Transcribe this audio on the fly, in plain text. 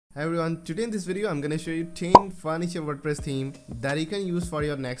Hi everyone, today in this video I'm gonna show you 10 furniture WordPress theme that you can use for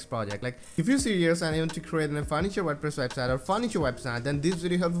your next project. Like if you're serious and you want to create a furniture WordPress website or furniture website, then this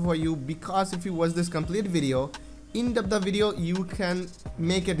video helpful for you, because if you watch this complete video, in the video you can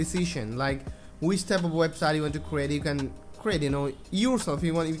make a decision like which type of website you want to create. You can create yourself.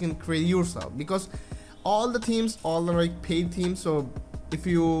 You can create yourself, because all the themes, all the like paid themes, so if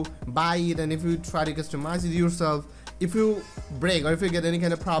you buy it and if you try to customize it yourself, if you break or if you get any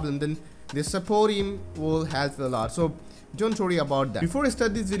kind of problem, then the support team will help a lot, so don't worry about that. Before I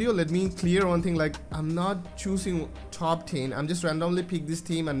start this video, let me clear one thing, like I'm not choosing top 10. I'm just randomly pick this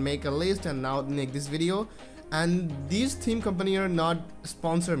theme and make a list and now make this video. And these theme company are not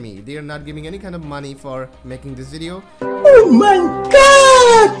sponsor me, they are not giving any kind of money for making this video. Oh my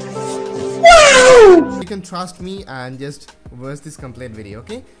god! Wow! You can trust me and just watch this complete video,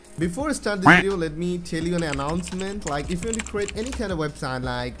 okay? Before I start this video, let me tell you an announcement. Like if you want to create any kind of website,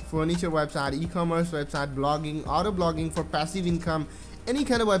 like furniture website, e-commerce website, blogging, auto blogging for passive income, any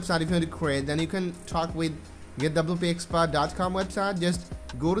kind of website if you want to create, then you can talk with getwpexpert.com website. Just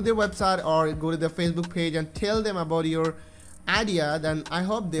go to their website or go to their Facebook page and tell them about your idea. Then I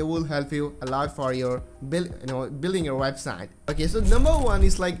hope they will help you a lot for your building your website. Okay, so number one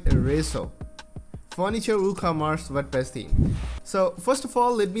is like Reso furniture e-commerce WordPress theme. So first of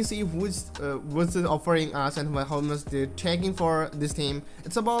all, let me see what's offering us and how much they're taking for this theme.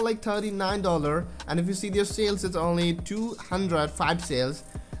 It's about like $39, and if you see their sales, it's only 205 sales,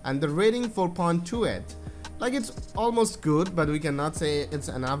 and the rating 4.28. Like it's almost good, but we cannot say it's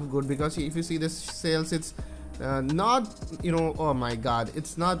enough good, because if you see this sales, it's not, oh my god,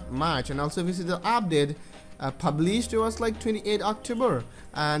 it's not much. And also if you see the update, published was like 28 October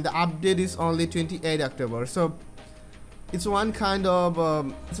and the update is only 28 October, so it's one kind of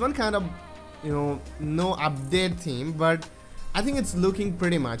no update theme, but I think it's looking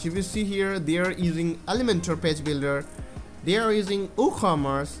pretty much. If you see here, they are using Elementor page builder, they are using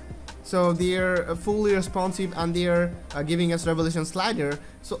WooCommerce, so they are fully responsive, and they are giving us revolution slider,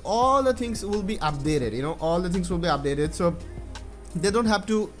 so all the things will be updated, all the things will be updated, so they don't have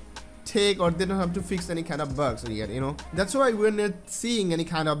to take, or they don't have to fix any kind of bugs yet. That's why we're not seeing any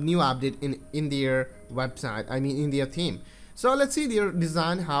kind of new update in their website, I mean in their theme. So let's see their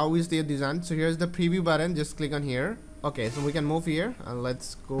design. How is their design? So here's the preview button, just click on here. Okay, so we can move here and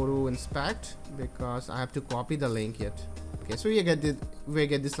let's go to inspect, because I have to copy the link yet. Okay, so we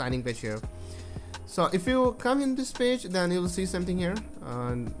get this landing page here. So if you come in this page, then you will see something here,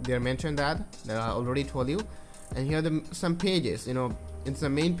 they mentioned that I already told you. And here are some pages, it's a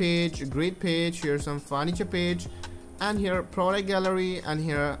main page, grid page, here's some furniture page, and here product gallery, and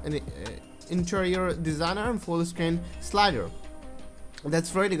here an interior designer and full screen slider.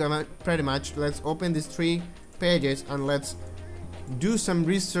 That's pretty much. Let's open these three pages and let's do some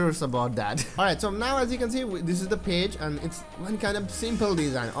research about that. Alright, so now as you can see, this is the page, and it's one kind of simple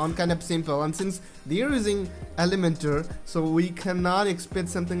design, and since they're using Elementor, so we cannot expect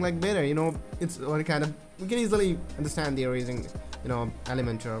something like better. It's one kind of, we can easily understand they're using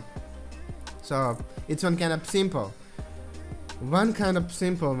Elementor, so it's one kind of simple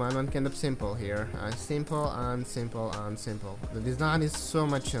here, simple and simple and simple. The design is so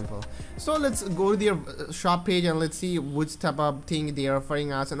much simple. So let's go to their shop page and let's see which type of thing they are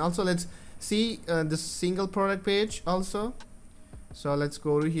offering us, and also let's see the single product page also. So let's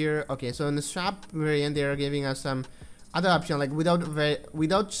go to here. Okay, so in the shop variant, they are giving us some other option, like without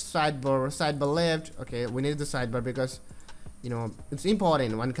sidebar left. Okay, we need the sidebar because it's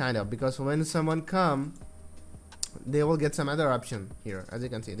important, one kind of, because when someone come, they will get some other option here. As you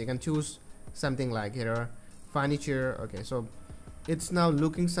can see, they can choose something like here furniture. Okay, so it's now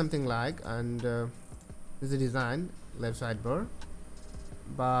looking something like, and this is the design, left sidebar.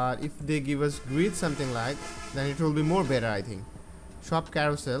 But if they give us grid something like, then it will be more better, I think. Shop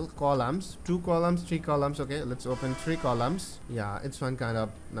carousel, columns, 2 columns, 3 columns. Okay, let's open 3 columns. Yeah, it's one kind of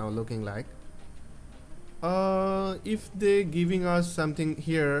now looking like. If they giving us something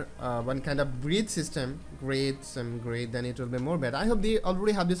here, one kind of grid system, some grid, then it will be more better. I hope they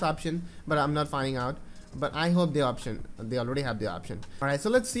already have this option, but I'm not finding out. But I hope they already have the option. Alright,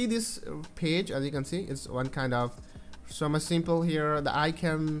 so let's see this page. As you can see, it's one kind of so much simple here. The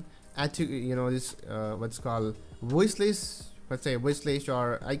icon add to this what's called wish list. Let's say wish list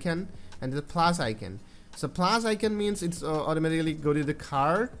or icon, and the plus icon. So plus icon means it's automatically go to the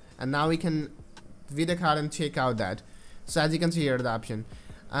cart, and now we can view the card and check out that. So as you can see here, the option,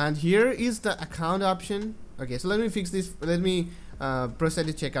 and here is the account option. Okay, so let me fix this. Let me proceed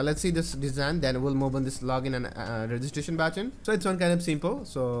to checkout. Let's see this design, then we'll move on this login and registration button. So it's one kind of simple.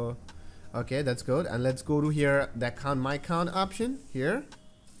 So okay, that's good. And let's go to here the account, my account option here.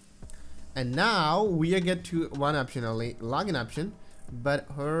 And now we get to one option only, login option, but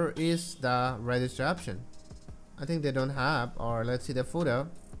here is the register option. I think they don't have, or let's see the footer,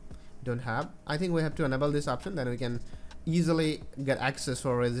 don't have. I think we have to enable this option, then we can easily get access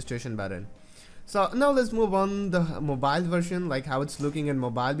for registration button. So now let's move on the mobile version, like how it's looking in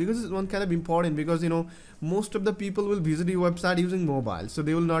mobile, because it's one kind of important, because you know most of the people will visit your website using mobile, so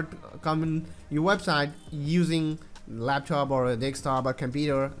they will not come in your website using laptop or a desktop or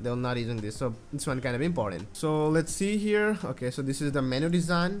computer. They're not using this, so it's one kind of important. So let's see here. Okay, so this is the menu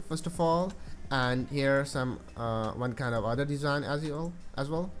design first of all, and here some one kind of other design as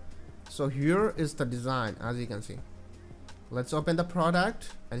well. So here is the design, as you can see. Let's open the product,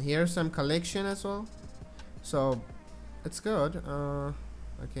 and here's some collection as well. So it's good.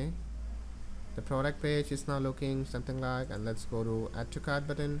 Okay, the product page is now looking something like, and let's go to add to cart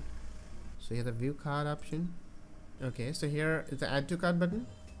button. So here the view cart option. Okay, so here is the add to cart button.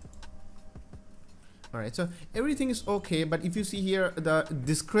 Alright, so everything is okay, but if you see here the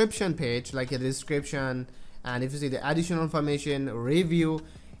description page, like a description, and if you see the additional information, review,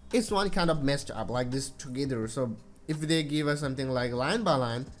 it's one kind of messed up like this together. So if they give us something like line by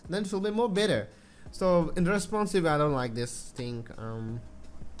line, then it will be more better. So in responsive, I don't like this thing.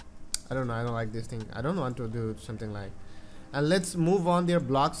 I don't know, I don't like this thing. I don't want to do something like. And let's move on their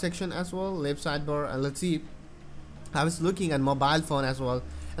blog section as well, left sidebar, and let's see how it's looking on mobile phone as well.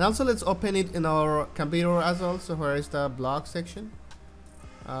 And also let's open it in our computer as well. So where is the blog section?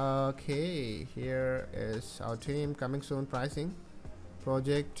 Okay, here is our team, coming soon, pricing,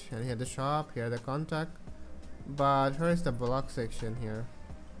 project, and here the shop, here the contact. But here is the blog section here.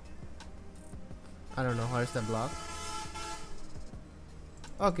 I don't know, where is the blog?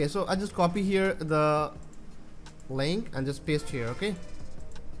 Okay, so I just copy here the link and just paste here. Okay,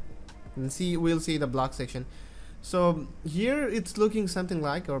 and see, we'll see the blog section. So here it's looking something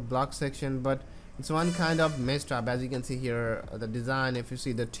like our blog section, but it's one kind of messed up. As you can see here, the design, if you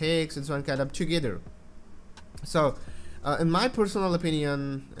see the text, it's one kind of together. So in my personal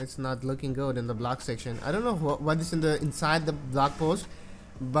opinion, it's not looking good in the blog section. I don't know what is in the inside the blog post,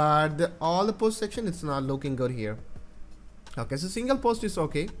 but all the post section, it's not looking good here. Okay, so single post is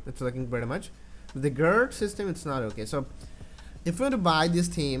okay, it's looking pretty much. The GERD system, it's not okay. So if you want to buy this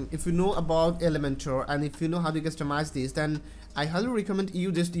theme, if you know about Elementor, and if you know how to customize this, then I highly recommend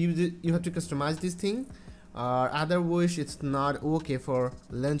you just use it. You have to customize this thing, or otherwise it's not okay for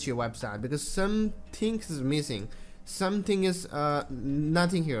launch your website, because something is missing. Something is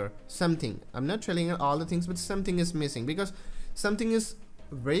nothing here. Something, I'm not telling you all the things, but something is missing, because something is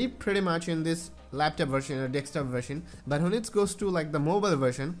very pretty much in this laptop version or desktop version, but when it goes to like the mobile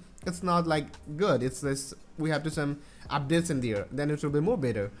version, it's not like good. It's this, we have to some updates in there, then it will be more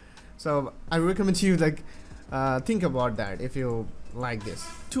better. So I recommend you like think about that if you like this.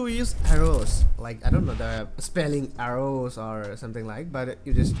 To use arrows, like I don't know the spelling arrows or something like, but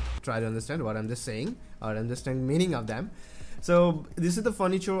you just try to understand what I'm just saying, or understand meaning of them. So this is the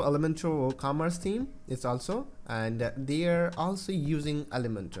furniture Elementor commerce theme. It's also, and they are also using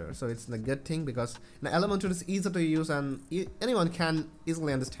Elementor, so it's a good thing, because the Elementor is easy to use, and anyone can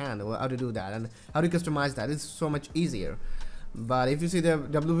easily understand how to do that and how to customize that. It's so much easier. But if you see the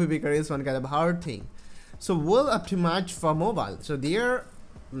WP Baker, is one kind of hard thing. So we'll optimize for mobile. So they're,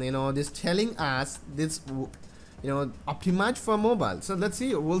 you know, this telling us this, you know, optimize for mobile. So let's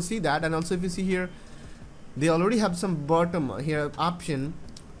see, we'll see that. And also if you see here, they already have some bottom here option,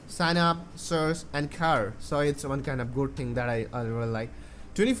 sign up, search, and car. So it's one kind of good thing that I really like.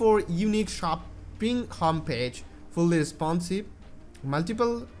 24 unique shopping homepage, fully responsive,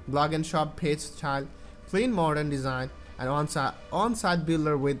 multiple blog and shop page style, clean modern design, and on-site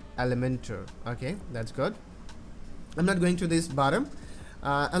builder with Elementor. Okay, that's good. I'm not going to this bottom.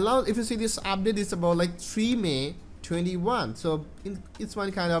 And now if you see this update is about like 3 May 21, so it's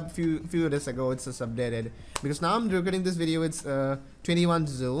one kind of few days ago it's just updated, because now I'm recording this video, it's 21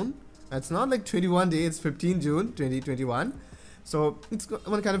 June. It's not like 21 days, it's 15 June 2021. So it's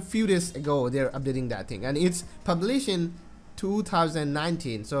one kind of few days ago they're updating that thing, and it's published in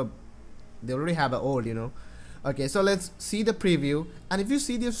 2019, so they already have an old, you know. Okay, so let's see the preview, and if you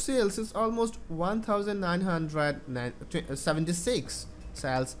see their sales, it's almost 1,976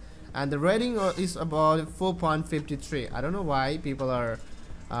 sales, and the rating is about 4.53. I don't know why people are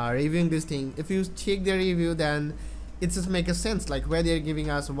reviewing this thing. If you check their review, then it just makes sense, like where they're giving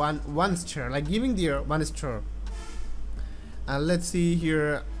us one star, like giving their 1 star. And let's see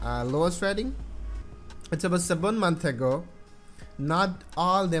here, lowest rating, it's about 7 months ago. Not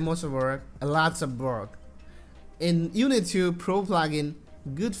all demos work, lots of work. In Unit 2 Pro plugin,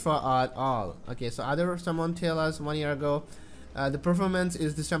 good for all. Okay, so someone tell us 1 year ago, The performance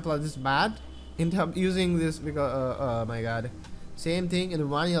is this template is bad in terms using this because oh my god, same thing in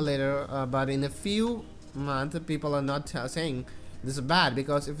 1 year later, but in a few months people are not saying this is bad,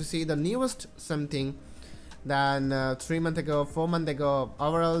 because if you see the newest something than 3 months ago, 4 months ago,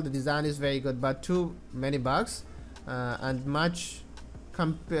 overall the design is very good, but too many bugs and much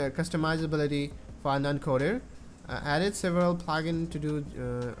customizability for a non-coder. Added several plugins to do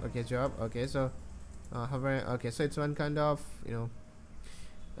okay job. Okay, so however, okay, so it's one kind of, you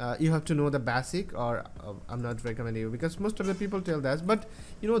know, you have to know the basic, or I'm not recommending you, because most of the people tell that, but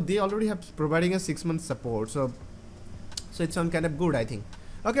you know, they already have providing a 6 month support, so it's some kind of good, I think.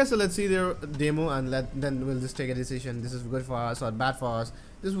 Okay, so let's see their demo, and then we'll just take a decision. This is good for us or bad for us.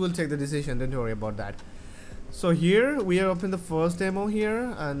 This will take the decision, don't worry about that. So here we are open the first demo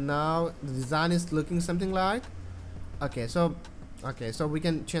here, and now the design is looking something like, okay, so we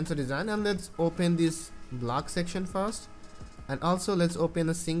can change the design, and let's open this block section first, and also let's open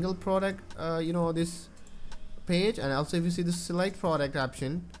a single product, you know, this page. And also if you see the select product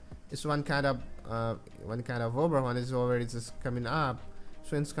option, it's one kind of over, one is over, it's just coming up,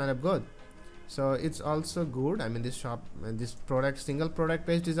 so it's kind of good. So it's also good. I mean, this shop and this product single product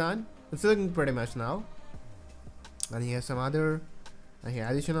page design, it's looking pretty much now. And here's some other, and here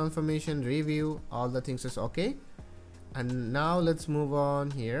additional information, review, all the things is okay. And now let's move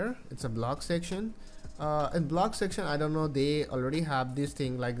on here. It's a blog section. In blog section, I don't know, they already have this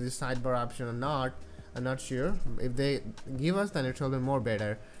thing like this sidebar option or not. I'm not sure. If they give us, then it will be more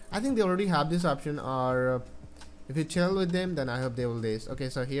better. I think they already have this option, or if you chill with them, then I hope they will this. Okay,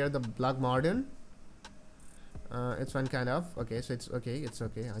 so here the blog modern. It's one kind of, okay, so it's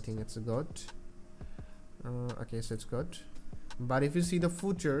okay. I think it's good. Okay, so it's good. But if you see the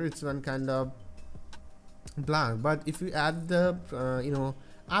footer, it's one kind of blank, but if you add the you know,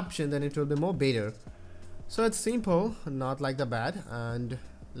 option, then it will be more better. So it's simple, not like the bad. And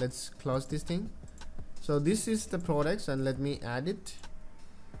let's close this thing. So this is the products, and let me add it.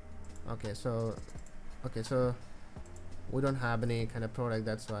 Okay, so we don't have any kind of product,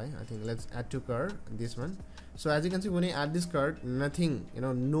 that's why I think let's add to cart, this one. So as you can see, when you add this cart, nothing, you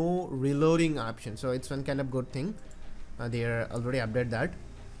know, no reloading option, so it's one kind of good thing. They are already updated that.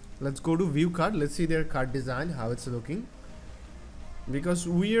 Let's go to view cart. Let's see their cart design, how it's looking, because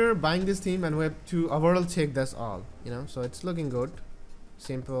we are buying this theme and we have to overall check this all, you know. So it's looking good,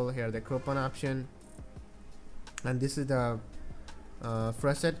 simple. Here the coupon option, and this is the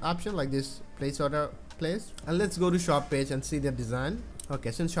fresh set option, like this place order place. And let's go to shop page and see the design.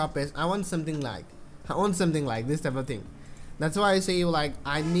 Okay, so in shop page, I want something like this type of thing. That's why I say you, like,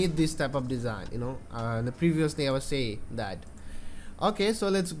 I need this type of design, you know. In the previous day I was saying that. Okay, so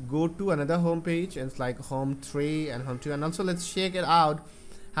let's go to another home page, and it's like home 3 and home 2, and also let's check it out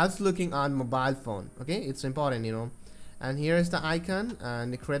how it's looking on mobile phone. Okay, it's important, you know. And here is the icon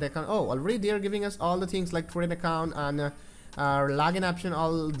and the create account. Oh, already they are giving us all the things like create account and login option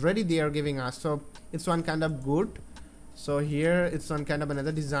already they are giving us, so it's one kind of good. So here it's one kind of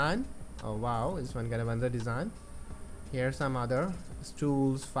another design. Oh wow, it's one kind of another design. Here's some other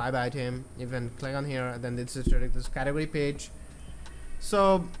tools, 5 item. You can click on here, and then this is this category page.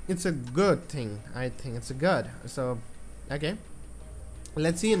 So it's a good thing, I think it's a good. So okay,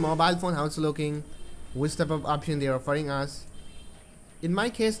 let's see in mobile phone how it's looking, which type of option they are offering us. In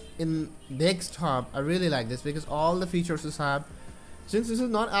my case, in desktop, I really like this because all the features is have, since this is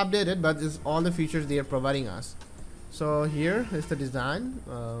not updated, but it's all the features they are providing us. So here is the design.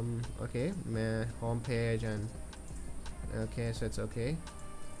 Okay, home page, and okay, so it's okay.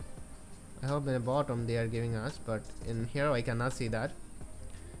 I hope in the bottom they are giving us, but in here I cannot see that.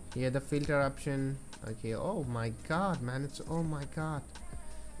 Here the filter option. Okay, oh my god, man, it's, oh my god,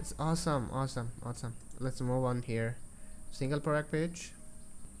 it's awesome. Let's move on here. Single product page,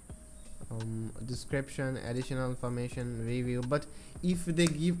 description, additional information, review. But if they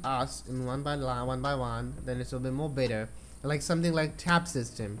give us in one by one, then it will be more better, like something like tab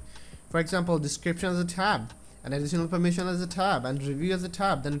system. For example, description as a tab, and additional information as a tab, and review as a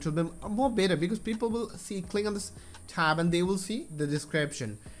tab, then it will be more better, because people will see, click on this tab and they will see the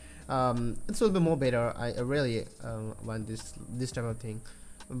description. It will be more better. I really want this type of thing,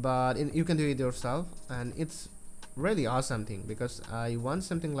 but you can do it yourself, and it's really awesome thing, because I want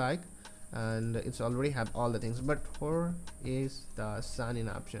something like, and it's already have all the things. But where is the sign in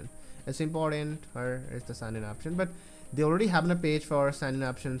option? It's important. Where is the sign in option? But they already have a page for sign in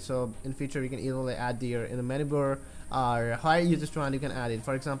option, so in future you can easily add here in the menu bar, or how you just want, you can add it.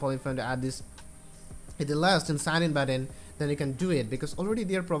 For example, if you want to add this at the last and sign in button, then you can do it, because already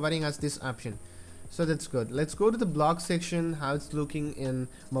they are providing us this option. So that's good. Let's go to the blog section, how it's looking in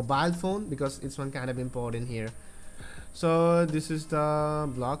mobile phone, because it's one kind of important here. So this is the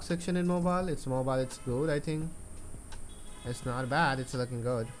blog section in mobile. It's mobile, it's good. I think it's not bad, it's looking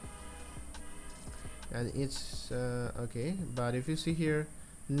good, and it's okay. But if you see here,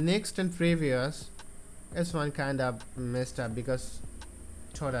 next and previous, it's one kind of messed up because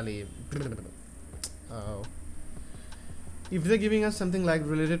totally oh, if they're giving us something like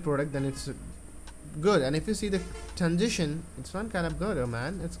related product, then it's good. And if you see the transition, it's one kind of good. Oh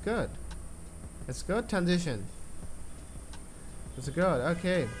man, it's good, it's good transition, it's good.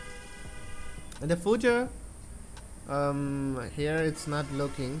 Okay, and the footer, here it's not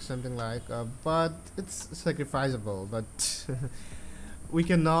looking something like but it's sacrificable, but we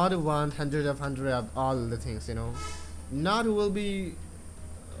cannot want hundred of all the things, you know, not will be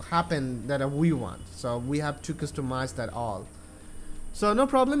happen that we want, so we have to customize that all. So no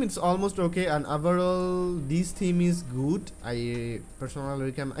problem, it's almost okay. And overall this theme is good. I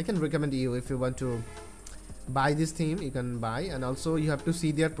personally I can recommend you, if you want to buy this theme, you can buy. And also you have to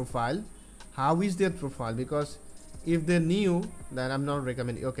see their profile, how is their profile, because if they're new, then I'm not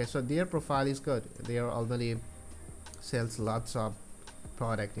recommending. Okay, so their profile is good, they are already sells lots of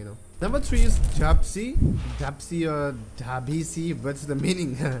product, you know. Number 3 is Dubsy or Dabisi, what's the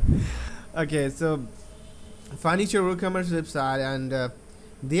meaning? Okay, so furniture WooCommerce website, and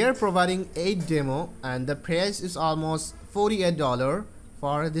they are providing 8 demo, and the price is almost $48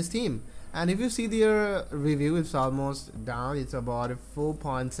 for this theme. And if you see their review, it's almost down, it's about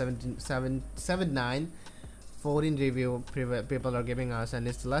 4.79 14 review people are giving us, and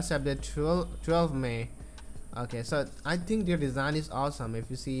it's last update 12 May. Okay, so I think their design is awesome. If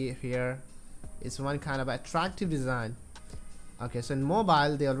you see here, it's one kind of attractive design. Okay, so in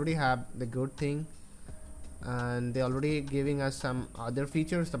mobile they already have the good thing, and they already giving us some other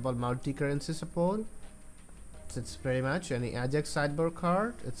features about multi-currency support. So it's very much any Ajax sidebar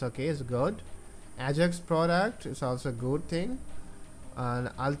card, it's okay, it's good. Ajax product is also a good thing. And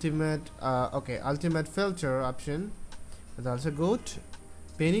ultimate ultimate filter option is also good.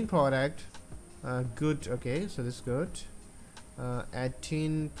 Painting product, good. Okay, so this is good.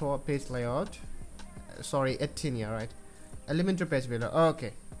 18 page layout, sorry, 18, yeah, right. Elementor page builder,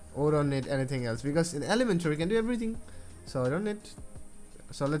 okay. We don't need anything else, because in Elementor we can do everything, so I don't need.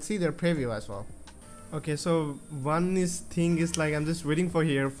 So let's see their preview as well. Okay, so thing is like I'm just waiting for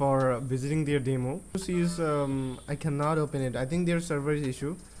here for visiting their demo. See is I cannot open it. I think their server is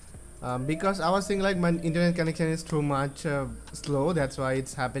issue, because I was thinking like my internet connection is too much slow, that's why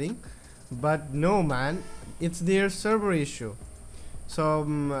it's happening. But no man, it's their server issue. So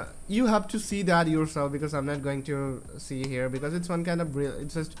you have to see that yourself, because I'm not going to see here, because it's one kind of real,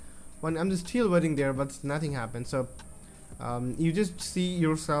 it's just one, I'm just still waiting there, but nothing happened. So you just see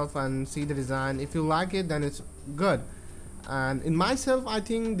yourself and see the design. If you like it, then it's good. And in myself, I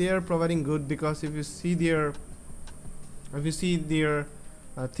think they are providing good, because if you see their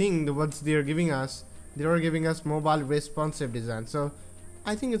thing, what they're giving us, they are giving us mobile responsive design. So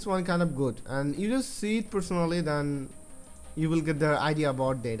I think it's one kind of good, and you just see it personally, then you will get the idea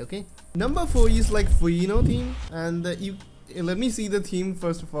about that. Okay, number 4 is like Fuino theme, and you let me see the theme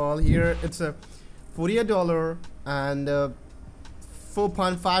first of all. Here it's a $48 and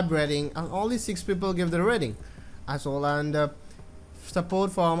 4.5 rating, and only 6 people give the rating as well. And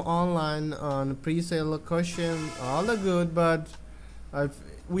support from online on pre-sale question, all are good, but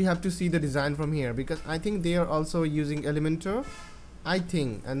we have to see the design from here, because I think they are also using Elementor, I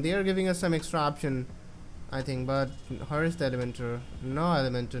think, and they are giving us some extra option, I think. But where is the Elementor? No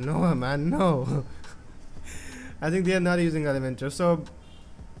Elementor, no man, no. I think they are not using Elementor, so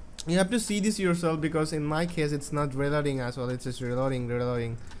you have to see this yourself, because in my case it's not reloading as well, it's just reloading,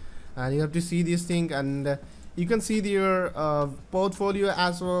 and you have to see this thing. And you can see their portfolio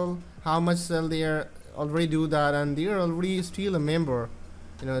as well, how much sell they are already do that, and they are already still a member,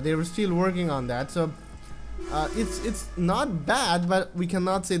 you know, they were still working on that. So it's not bad, but we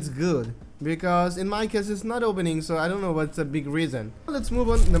cannot say it's good, because in my case it's not opening, so I don't know what's the big reason. Let's move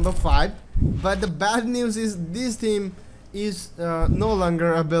on to number 5. But the bad news is this theme is no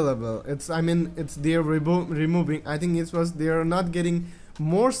longer available. It's they're removing. I think it was they're not getting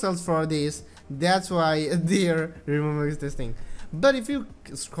more sales for this, that's why they're removing this thing. But if you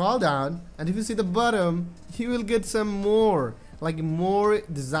scroll down and if you see the bottom, you will get some more, like more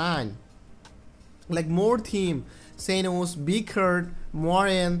design, like more theme, Senos, Beakert,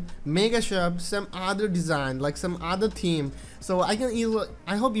 Moran, Mega Shop, some other design, like some other theme. So I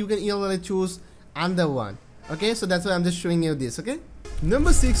hope you can easily choose another one. Okay, so that's why I'm just showing you this. Okay,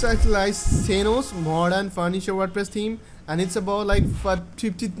 number 6 actually is Senos modern furniture WordPress theme, and it's about like for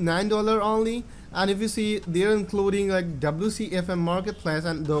 $59 only. And if you see, they're including like WCFM marketplace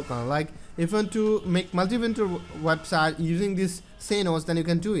and Dokkan, like If you want to make multi-vendor website using this Senos, then you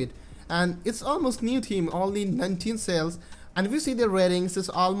can do it. And it's almost new theme, only 19 sales, and if you see the ratings, it's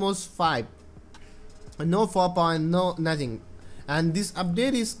almost 5, no 4 no nothing. And this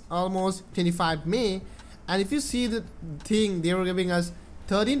update is almost 25 May, and if you see the thing, they were giving us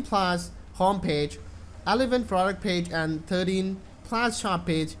 13 plus homepage, 11 product page, and 13 plus shop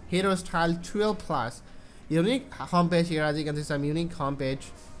page, hero style 12 plus unique homepage. Here as you can see, some unique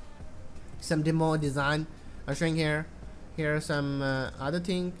homepage, some demo design are showing here. Here are some other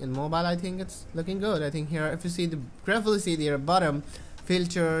thing in mobile. I think it's looking good. I think here, if you see the carefully see there bottom,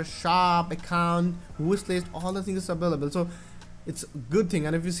 filter, shop, account, wish list, all the things available. So it's a good thing.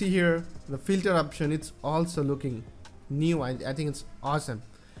 And if you see here the filter option, it's also looking new. I think it's awesome.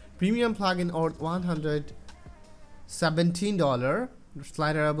 Premium plugin or $117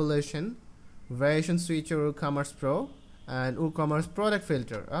 slider evolution, variation switcher, WooCommerce Pro, and WooCommerce product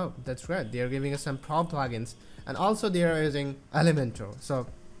filter. Oh, that's right, they are giving us some pro plugins, and also they are using Elementor. So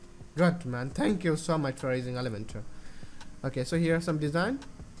good, man, thank you so much for using Elementor. Okay, so here's some design,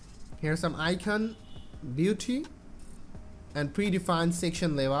 here's some icon beauty and predefined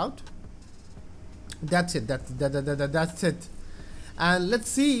section layout. That's it. That's it. And let's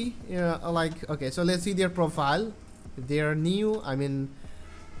see, like, okay, so let's see their profile. They are new. I mean,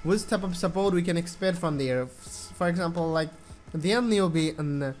 which type of support we can expect from there? For example, like they are newbie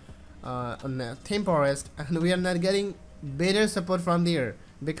on Temporist, and we are not getting better support from there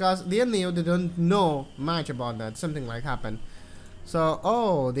because they are new. They don't know much about that. Something like happened. So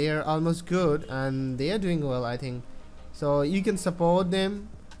oh, they are almost good and they are doing well, I think. So you can support them,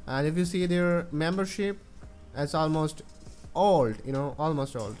 and if you see their membership, it's almost old,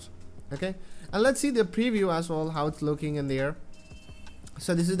 almost old. Okay, and let's see the preview as well, how it's looking in there.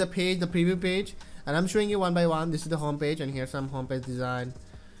 So this is the page, the preview page, and I'm showing you one by one. This is the home page, and here's some home page design,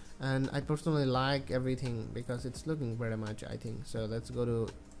 and I personally like everything because it's looking very much, I think. So let's go to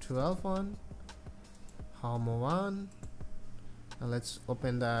 12 one, home one, and let's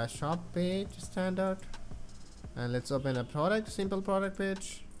open the shop page standard, and let's open a product, simple product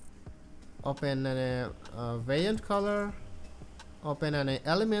page, open a variant color, open an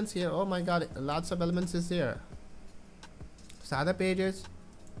elements here. Oh my god, lots of elements is here. So other pages,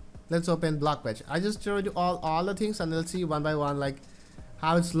 let's open block page. I just showed you all the things, and let's see one by one like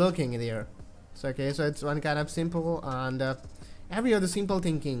how it's looking in here. So okay, so it's one kind of simple, and every other simple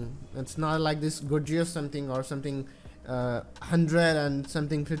thinking. It's not like this gorgeous something or something 100 and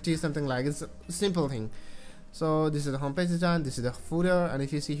something 50 something, like it's a simple thing. So this is the homepage design, this is the footer, and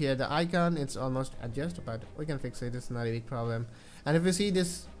if you see here the icon, it's almost adjust, but we can fix it. It's not a big problem. And if you see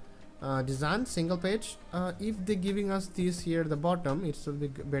this design single page, if they're giving us this here the bottom, it should be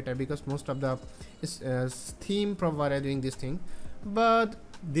better because most of the theme provider doing this thing, but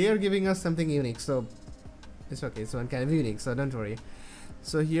they are giving us something unique, so it's okay. So one kind of unique, so don't worry.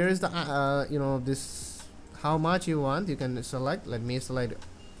 So here is the this how much you want, you can select. Let me select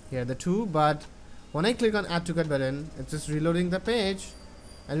here the 2, but when I click on add to cart button, it's just reloading the page,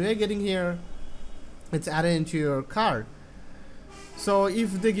 and we're getting here it's added into your cart. So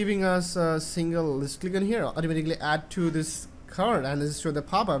if they're giving us a single, let's click on here, automatically add to this cart, and this show the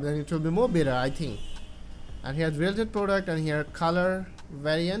pop-up, then it will be more better, I think. And here's related product, and here color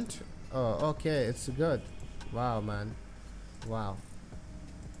variant. Oh, okay, it's good. Wow, man, wow,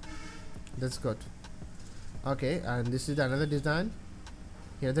 that's good. Okay, and this is another design.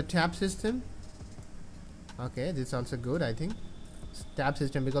 Here the tab system. Okay, this is also good, I think. Tab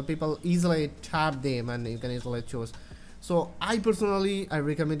system, because people easily tab them and you can easily choose. So I personally, I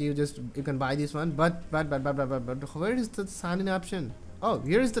recommend you you can buy this one, but where is the sign in option? Oh,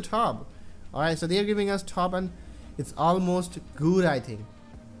 here is the top. Alright, so they are giving us top, and it's almost good, I think,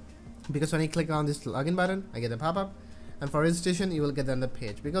 because when I click on this login button, I get a pop-up, and for registration you will get on the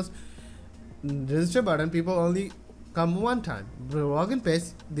page, because register button people only come one time. The login page,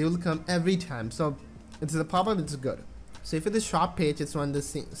 they will come every time. So it's the pop-up, it's good. So if it's the shop page, it's one the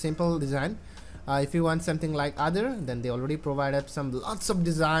simple design. If you want something like other, then they already provided some lots of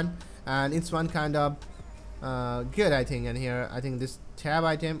design, and it's one kind of good, I think. And here I think this tab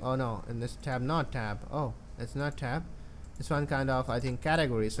item, oh no, and this tab, not tab, oh, it's not tab, it's one kind of, I think,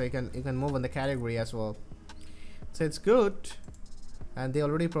 category. So you can move on the category as well. So it's good, and they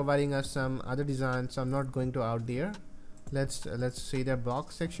already providing us some other designs, so I'm not going to out there. Let's see their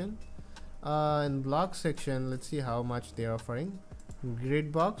block section. In block section, let's see how much they're offering.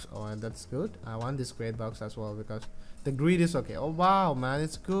 Grid box, oh, and that's good. I want this grid box as well because the grid is okay. Oh wow, man,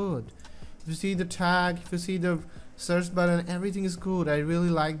 it's good. If you see the tag, if you see the search button, everything is good. I really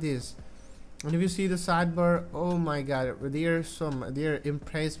like this. And if you see the sidebar, oh my god, they're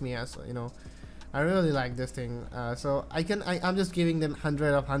impressed me as you know. I really like this thing. So I'm just giving them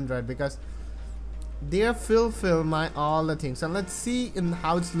 100 of 100 because they fulfill my all the things. And let's see in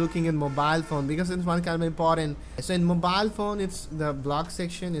how it's looking in mobile phone, because it's one kind of important. So in mobile phone, it's the block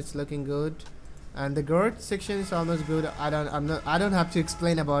section, it's looking good, and the girth section is almost good. I don't have to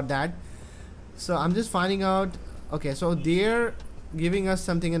explain about that. So I'm just finding out. Okay, so they're giving us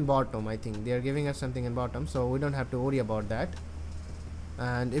something in bottom. I think they're giving us something in bottom, so we don't have to worry about that.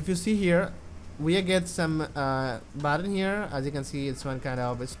 And if you see here, we get some button here. As you can see, it's one kind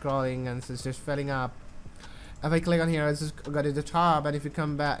of scrolling and it's just filling up. If I click on here, it's just got to the top, and if you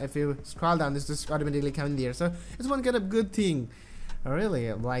come back, if you scroll down, it's just automatically coming there. So it's one kind of good thing. I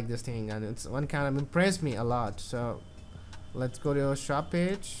really like this thing, and it's one kind of impressed me a lot. So let's go to a shop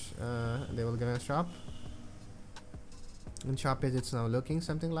page. They will give us a shop. In shop page, it's now looking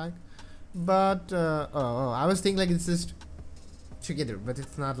something like, but I was thinking like it's just together, but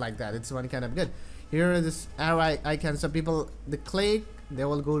it's not like that. It's one kind of good. Here is this arrow icon, so people they click, they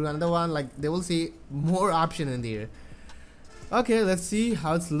will go to another one, like they will see more option in there. Okay, let's see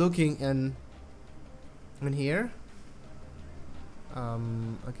how it's looking in here.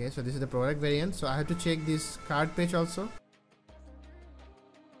 Okay, so this is the product variant, so I have to check this card page also.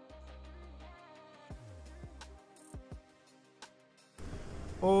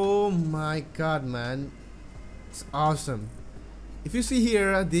 Oh my god, man, it's awesome. If you see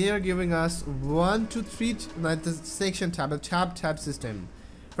here, they are giving us 1 to 3 like the section tab, a tab system.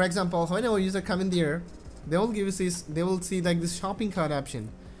 For example, whenever user come in there, they will give us this, they will see like this shopping cart option,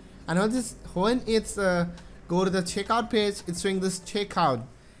 and when it's go to the checkout page, it's showing this checkout,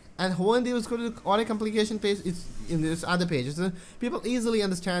 and when they go to the auto completion page, it's in this other page. So people easily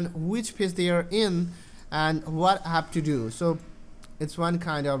understand which page they are in and what have to do. So it's one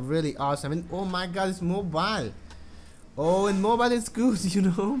kind of really awesome. And oh my god, it's mobile. Oh, in mobile it's good, you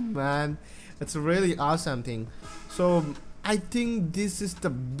know, man. It's a really awesome thing. So I think this is the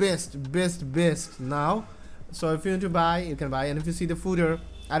best now. So if you want to buy, you can buy. And if you see the footer,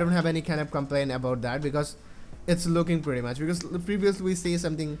 I don't have any kind of complaint about that, because it's looking pretty much, because previously we see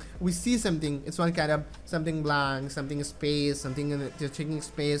something, it's one kind of something blank, something space, something in the checking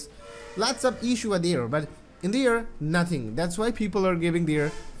space, lots of issue are there, but in there nothing. That's why people are giving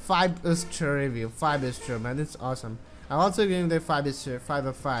their 5-star review. 5-star, man, it's awesome. I'm also giving them 5-star, 5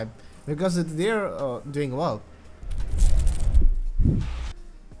 of 5, because they're doing well.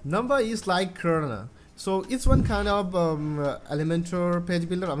 Number is like Corona. So it's one kind of Elementor page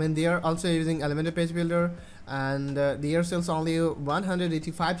builder. I mean, they are also using Elementor page builder, and their sales only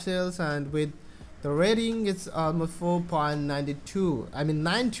 185 sales, and with the rating it's almost 4.92. I mean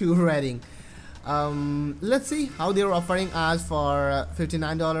 92 rating. Let's see how they're offering us for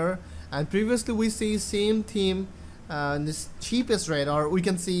 $59. And previously we see same theme, this cheapest rate, or we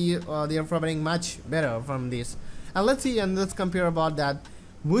can see they are providing much better from this. And let's see, and let's compare about that,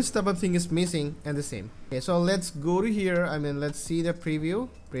 which type of thing is missing and the same. Okay, so let's go to here. I mean, let's see the preview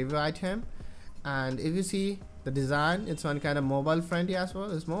item, and if you see the design, it's one kind of mobile friendly as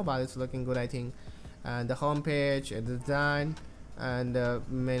well. It's mobile, it's looking good, I think. And the home page, the design, and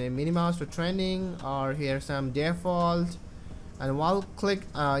mini mouse for trending, or here some default, and while click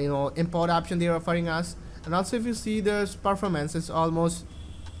you know, import option they're offering us. And also if you see the performance, it's almost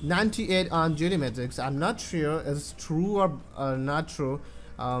 98 on Geometrics. I'm not sure it's true or not true.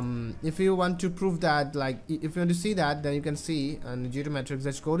 If you want to prove that, like if you want to see that, then you can see on Geometrics.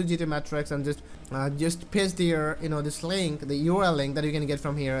 Just go to Geometrics and just paste here, you know, this link, the URL link that you can get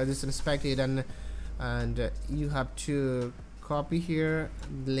from here. Just inspect it, and you have to copy here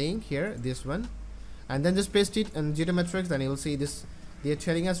the link here, this one, and then just paste it in Geometrics. Then you'll see this, they're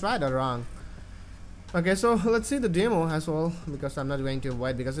telling us right or wrong. Okay, so let's see the demo as well, because I'm not going to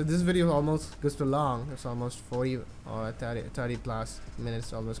avoid, because this video almost goes too long. It's almost 40 or 30 plus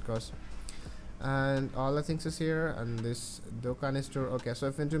minutes almost goes, and all the things is here, and this Dokkan store. Okay, so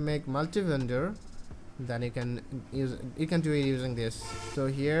if you want to make multi-vendor, then you can do it using this. So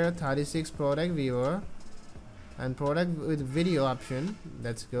here 36 product viewer and product with video option,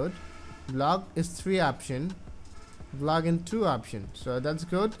 that's good. Blog is 3 option, blog in 2 option, so that's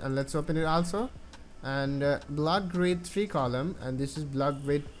good. And let's open it also. And blog grid 3 column, and this is blog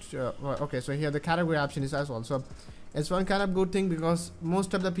grid okay, so here the category option is as well. So it's one kind of good thing, because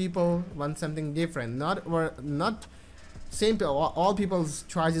most of the people want something different, not same, all people's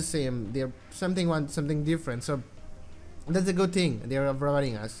choice is same, they're want something different. So that's a good thing they are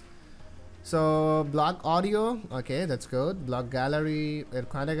providing us. So blog audio, okay, that's good. Blog gallery,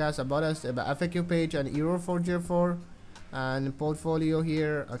 contact us, about us, about FAQ page, and Euro 404. And portfolio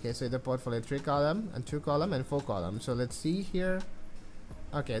here, okay, so the portfolio 3 column and 2 column and 4 column. So let's see here.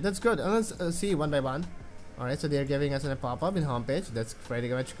 Okay, that's good. And let's see one by one. All right, so they're giving us a pop-up in homepage. That's pretty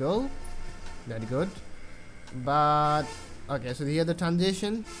much cool. Very good. But okay, so here the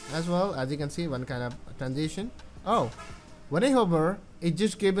transition as well, as you can see, one kind of transition. Oh, when I hover, it's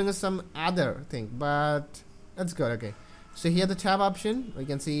just giving us some other thing, but that's good. Okay, so here the tab option, we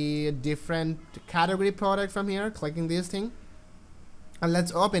can see a different category product from here, clicking this thing. And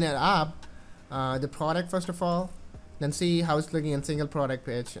let's open it up, the product first of all, then see how it's looking in single product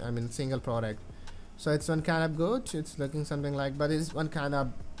page. I mean single product. So it's one kind of good, it's looking something like, but it's one kind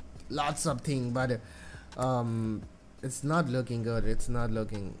of lots of thing, but it's not looking good. It's not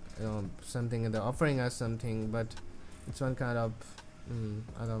looking something, and they're offering us something, but it's one kind of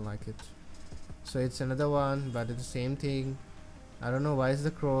I don't like it. So it's another one, but it's the same thing. I don't know why is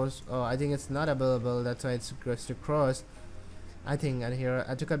the cross. Oh, I think it's not available, that's why it's to cross, I think. And here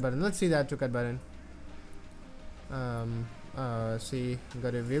add to cart button, let's see that to cart button. See,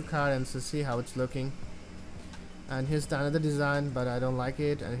 got a view card and so see how it's looking. And here's the another design, but I don't like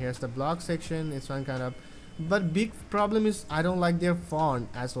it. And here's the block section, it's one kind of, but big problem is I don't like their font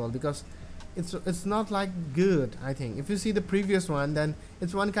as well, because it's not like good. I think if you see the previous one, then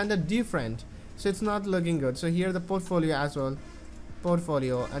it's one kind of different, so it's not looking good. So here the portfolio as well,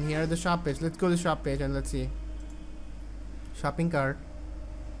 portfolio, and here the shop page. Let's go to shop page and let's see shopping cart,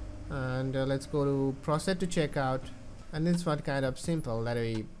 and let's go to process to checkout, and it's what kind of simple that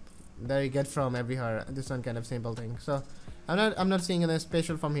we get from everywhere. This one kind of simple thing. So I'm not seeing any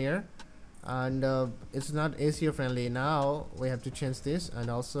special from here, and it's not SEO friendly. Now we have to change this. And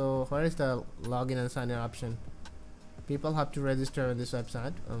also, where is the login and sign in option? People have to register on this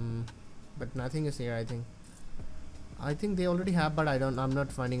website, but nothing is here. I think they already have, but I'm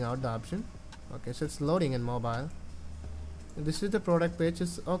not finding out the option. Okay, so it's loading in mobile. This is the product page.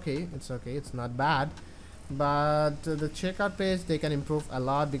 It's okay, it's not bad, but the checkout page they can improve a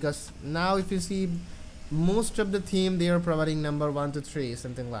lot, because now if you see most of the theme they are providing number 1 to 3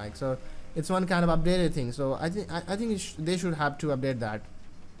 something like, so it's one kind of updated thing. So I think they should have to update that.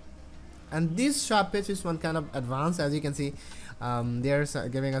 And this shop page is one kind of advanced, as you can see. They're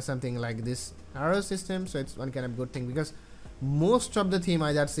giving us something like this arrow system, so it's one kind of good thing, because most of the theme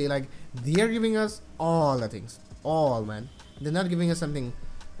I just say like they are giving us all the things, all, man. They're not giving us something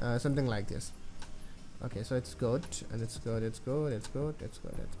something like this. Okay, so it's good, and it's good. Okay,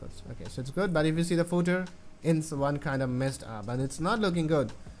 so it's good, but if you see the footer, it's one kind of messed up, and it's not looking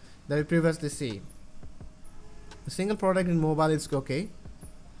good that we previously see. The single product in mobile is okay.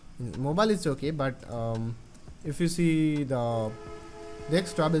 In mobile it's okay, but if you see the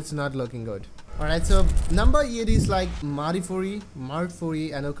desktop, it's not looking good. Alright, so number 8 is like Marifuri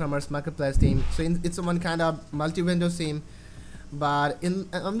and WooCommerce marketplace theme. So it's one kind of multi-vendor theme, but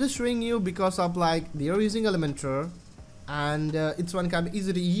I'm just showing you because of like they are using Elementor, and it's one kind of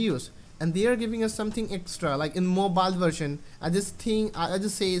easy to use, and they are giving us something extra. Like in mobile version, I just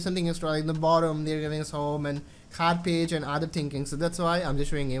say something extra, like in the bottom they're giving us home and card page and other thinking. So that's why I'm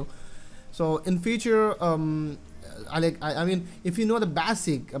just showing you. So in future, I mean, if you know the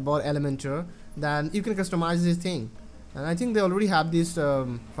basic about Elementor, then you can customize this thing. And I think they already have this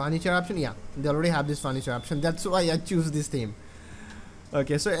furniture option. Yeah, they already have this furniture option. That's why I choose this theme.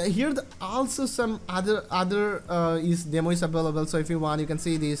 Okay, so here also some other demo is available. So if you want, you can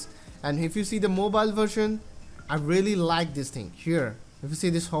see this. And if you see the mobile version, I really like this thing here. If you see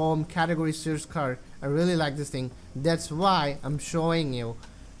this home category search card, I really like this thing. That's why I'm showing you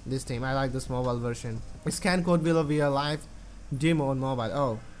this thing. I like this mobile version. Scan code below via live demo on mobile.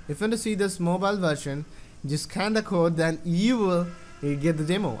 Oh, if you want to see this mobile version, just scan the code, then you get the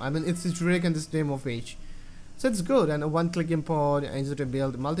demo. I mean, it's direct on this demo page. So it's good, and a one-click import, easy to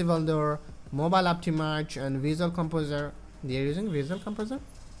build, multi-vendor, mobile optimized, and Visual Composer. They're using Visual Composer,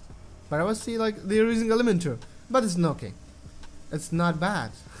 but I was see like they're using Elementor, but it's not okay. It's not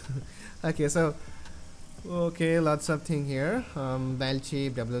bad. Okay, so okay, lots of thing here.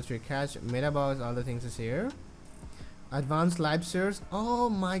 Bellchip, W3 Cache, Metabox, all the things is here. Advanced live search. Oh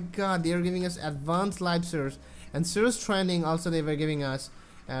my god, they are giving us advanced live search, and search trending also they were giving us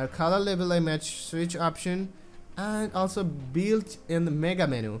color label image switch option, and also built in the mega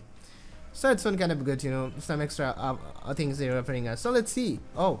menu. So it's one kind of good, you know, some extra things they're offering us. So let's see.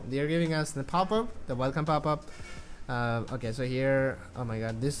 Oh, they're giving us the pop-up, the welcome pop-up. Okay, so here, oh my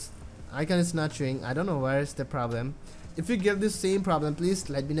god, this icon is not showing. I don't know where is the problem. If you get this same problem, please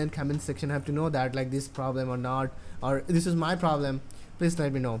let me know in comment section. I have to know that like this problem or not, or this is my problem. Please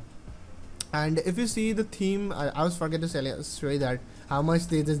let me know. And if you see the theme, I was forget to show you that how much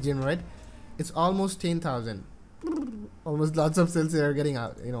they just generate. It's almost 10,000. almost lots of sales they are getting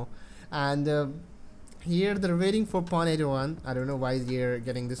out, and here they're waiting for 0.81. I don't know why they're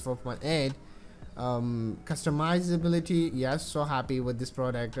getting this for 0.8. Customizability, yes, so happy with this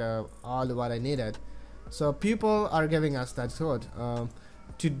product, all what I needed. So people are giving us that code.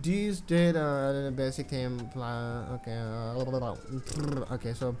 Today's date, basic theme plan. Okay,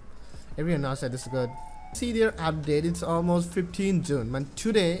 okay, so everyone knows that this is good. See their update, it's almost 15 June, and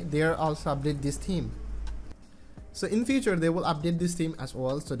today they are also update this theme. So in future they will update this theme as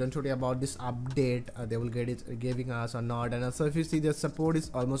well, so don't worry about this update. They will get it giving us or not. And also if you see the support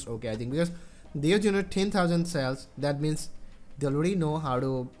is almost okay, I think, because they generate 10,000 sales. That means they already know how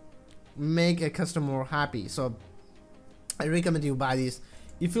to make a customer happy. So I recommend you buy this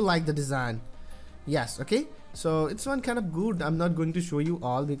if you like the design. Yes, okay, so it's one kind of good. I'm not going to show you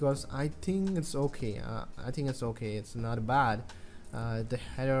all because I think it's okay. It's not bad. The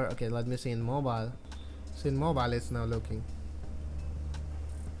header, okay, let me see in mobile. So in mobile it's now looking,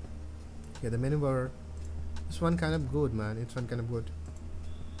 yeah, the menu bar, it's one kind of good, man. It's one kind of good.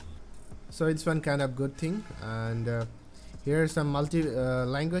 So it's one kind of good thing. And here are some multi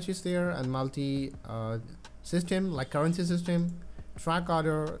languages there, and multi system, like currency system, track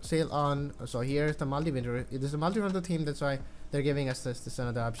order, sale on. So here's the multi-vendor. It is a multi-vendor theme, that's why they're giving us this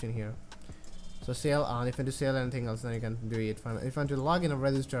another option here. So sale on, if you want to sell anything else, then you can do it from, if you want to log in or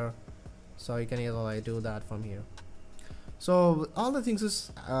register, so you can easily do that from here. So all the things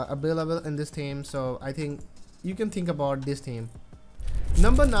is available in this theme, so I think you can think about this theme.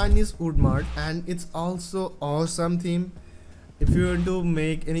 Number 9 is Woodmart, and it's also awesome theme. If you want to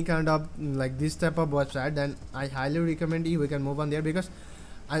make any kind of like this type of website, then I highly recommend you, we can move on there, because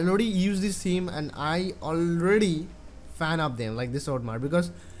I already use this theme and I already fan of them, like this Woodmart,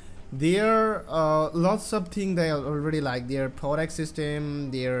 because there are lots of things they already like, their product system,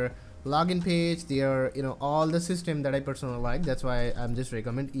 their login page, their all the system that I personally like. That's why I'm just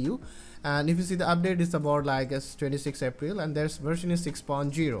recommend you. And if you see the update is about like it's 26 April, and their version is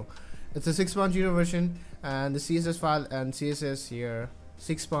 6.0. It's a 6.0 version, and the CSS file and CSS here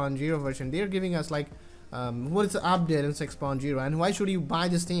 6.0 version, they're giving us like what is the update in 6.0, and why should you buy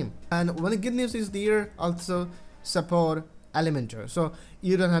this theme. And one good news is they also support Elementor, so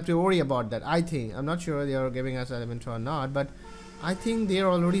you don't have to worry about that. I think, I'm not sure they are giving us Elementor or not, but I think they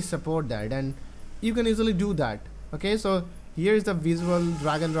already support that, and you can easily do that. Okay, so here is the visual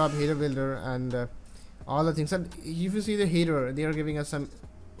drag and drop header builder, and all the things. And if you see the header, they are giving us some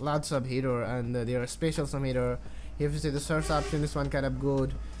lots of header, and there are special some header. If you see the search option, this one kind of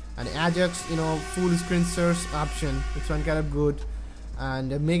good, and Ajax, full screen search option, it's one kind of good,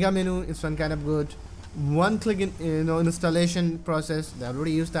 and mega menu, it's one kind of good. One click in installation process, they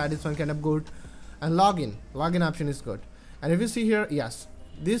already used that, it's one kind of good. And login option is good. And if you see here, yes,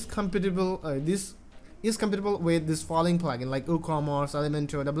 this is compatible with this following plugin like WooCommerce,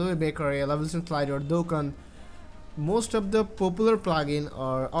 Elementor, WP Bakery, Levelson Slider, Dokkan. Most of the popular plugin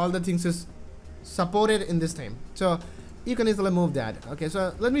or all the things is supported in this theme, so you can easily move that. Okay,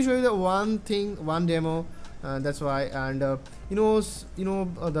 so let me show you the one demo. That's why, and the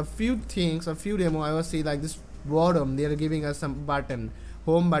few things, a few demo I will see like this bottom. They are giving us some button,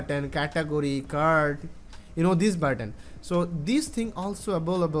 home button, category, card. This button. So this thing also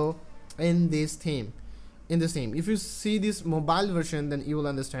available in this theme. If you see this mobile version, then you will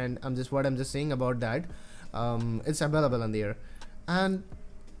understand I'm just saying about that. It's available on there, and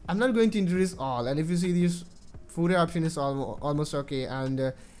I'm not going to introduce all. And if you see this footer option is almost okay,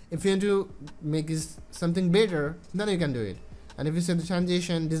 and if you want to make this something better, then you can do it. And if you see the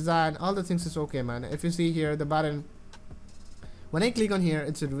transition, design, all the things is okay, man. If you see here the button, when I click on here,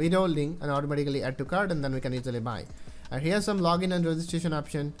 it's a video link and automatically add to cart, and then we can easily buy. And here's some login and registration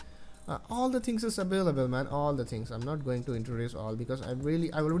option. All the things is available, man. All the things. I'm not going to introduce all because I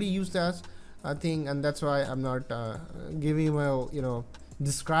already used that thing, and that's why I'm not giving you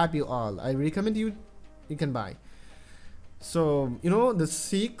describe you all. I recommend you can buy. So the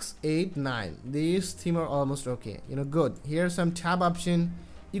 6, 8, 9, these theme are almost okay, good. Here's some tab option.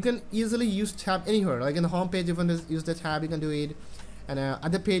 You can easily use tab anywhere, like in the home page. If you want to use the tab, you can do it, and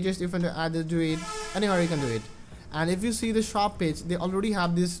other pages, if you want to add do it, anywhere you can do it. And if you see the shop page, they already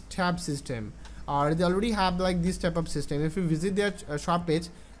have this tab system, or they already have like this type of system. If you visit their shop page,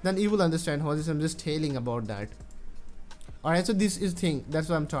 then you will understand how this. I'm just telling about that. Alright, so this is thing, that's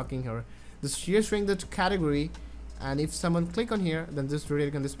what I'm talking here. This here showing the category, and if someone click on here, then this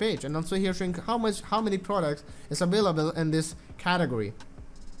redirect on this page. And also here showing how many products is available in this category.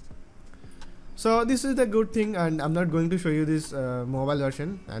 So this is the good thing, and I'm not going to show you this mobile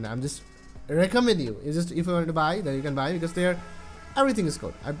version, and I'm just recommend you. It's just if you want to buy, then you can buy, because everything is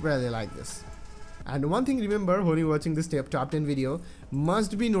good. I really like this. And one thing, remember, when you're watching this top 10 video,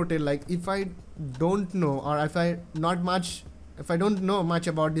 must be noted, like if I don't know, or if I don't know much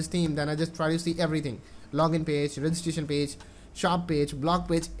about this theme, then I just try to see everything: login page, registration page, shop page, blog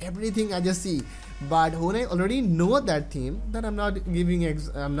page, everything I just see. But when I already know that theme, then I'm not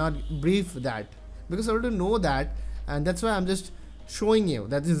brief that, because I already know that, and that's why I'm just showing you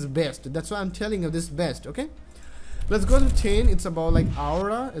that this is best. That's why I'm telling you this is best. Okay, let's go to 10. It's about like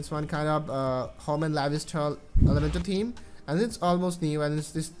Aura. It's one kind of home and lifestyle Elementor theme, and it's almost new, and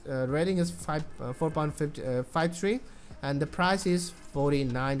it's this rating is 4.53, and the price is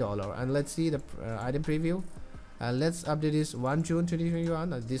 $49. And let's see the item preview. Let's update this 1 June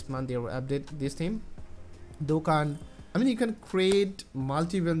 2021. This month they will update this theme. Dokan, I mean, you can create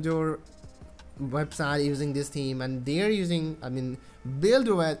multi-vendor website using this theme, and they're using, I mean, build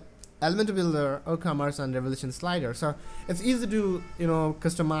with Elementor Builder, WooCommerce, and Revolution Slider. So it's easy to, you know,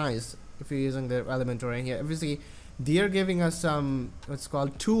 customize if you're using the Elementor right here. Obviously, they're giving us some what's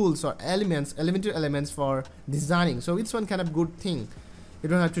called tools or Elementor elements for designing. So it's one kind of good thing. You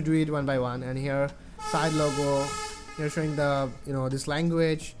don't have to do it one by one. And here, side logo. Here showing the, you know, this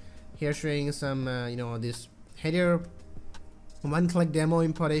language. Here showing some, you know, this header, one-click demo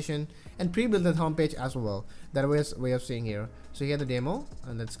importation, and pre-built homepage as well. That way of seeing here. So here the demo,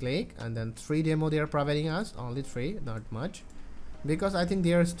 and let's click, and then 3 demo they are providing us, only 3, not much, because I think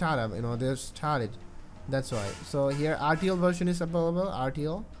they are startup, you know, they're started, that's why. So here RTL version is available,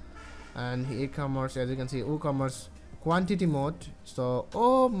 RTL, and e-commerce, as you can see, WooCommerce quantity mode. So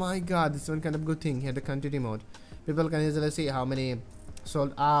oh my god, this is one kind of good thing here, the quantity mode. People can easily see how many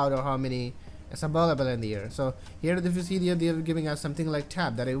sold out or how many is available in the year. So here if you see here, they're giving us something like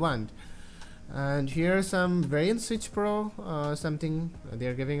tab that I want. And here's some variant switch pro, something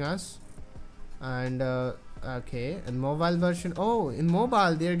they're giving us. And okay, and mobile version, oh, in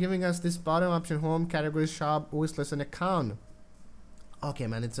mobile they're giving us this bottom option: home, category, shop, OS lesson, account. Okay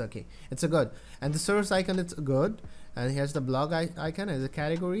man, it's okay, it's a good. And the source icon, it's good. And here's the blog icon as a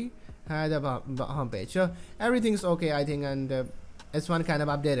category, the home page. So everything's okay, I think, and it's one kind of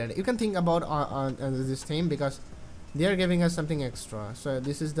updated. You can think about on this theme, because they're giving us something extra. So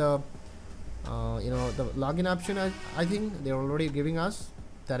this is the you know, the login option. I think they're already giving us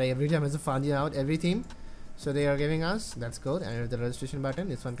that. Every time is finding out every theme, so they are giving us, that's good. And the registration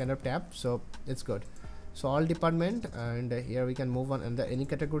button, it's one kind of tab, so it's good. So all department, and here we can move on under any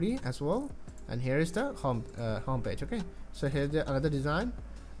category as well. And here is the home page. Okay, so here's the another design,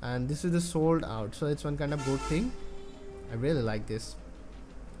 and this is the sold out, so it's one kind of good thing. I really like this.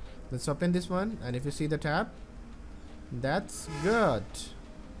 Let's open this one, and if you see the tab, that's good.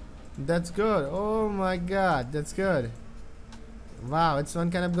 That's good. Oh my god, that's good. Wow, it's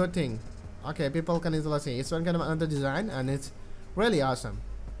one kind of good thing. Okay, people can easily see it's one kind of another design, and it's really awesome.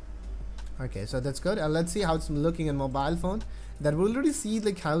 Okay, so that's good. And let's see how it's looking in mobile phone. That we already see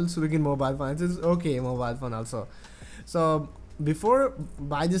like how it's looking in mobile phone. It's okay, mobile phone also. So before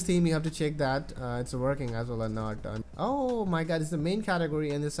buy this theme, you have to check that it's working as well or not. Oh my god, it's the main category,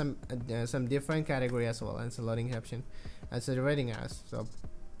 and there's some different category as well, and it's a loading option, and it's a rating as. So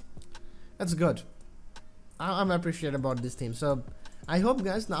that's good. I'm appreciative about this theme. So I hope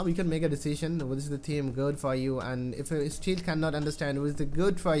guys now we can make a decision, what is the theme good for you, and if you still cannot understand what is the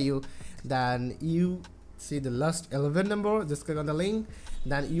good for you, then you see the last 11 number, just click on the link,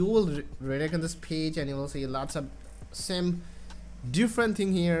 then you will redirect on this page, and you will see lots of same different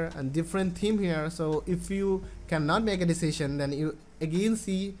thing here and different theme here. So if you cannot make a decision, then you again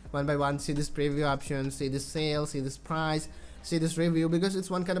see one by one, see this preview option, see this sale, see this price, see this review, because it's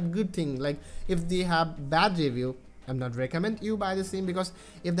one kind of good thing. Like if they have bad review, I'm not recommend you buy this theme, because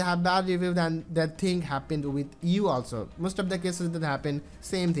if they have bad review, then that thing happened with you also. Most of the cases that happen,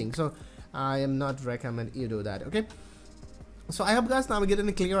 same thing. So I am not recommend you do that. Okay, so I hope guys now we get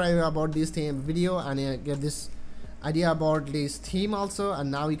a clear idea about this theme video, and get this idea about this theme also,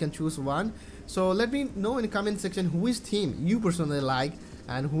 and now you can choose one. So let me know in the comment section which theme you personally like,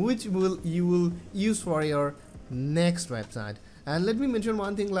 and which you will use for your next website. And let me mention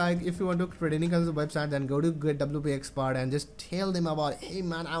one thing, like if you want to create any kind of website, then go to Get WP Expert and just tell them about, hey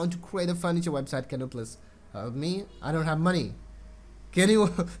man, I want to create a furniture website, can you please help me? I don't have money, can you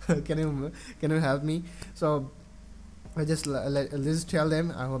can you help me? So I just tell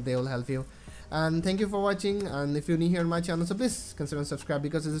them. I hope they will help you. And thank you for watching, and if you're new here on my channel, so please consider subscribe,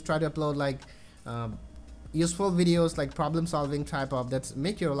 because I just try to upload like useful videos, like problem solving type of, that's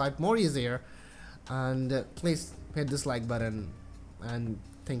make your life more easier. And please hit this like button, and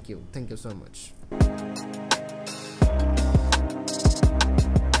thank you so much.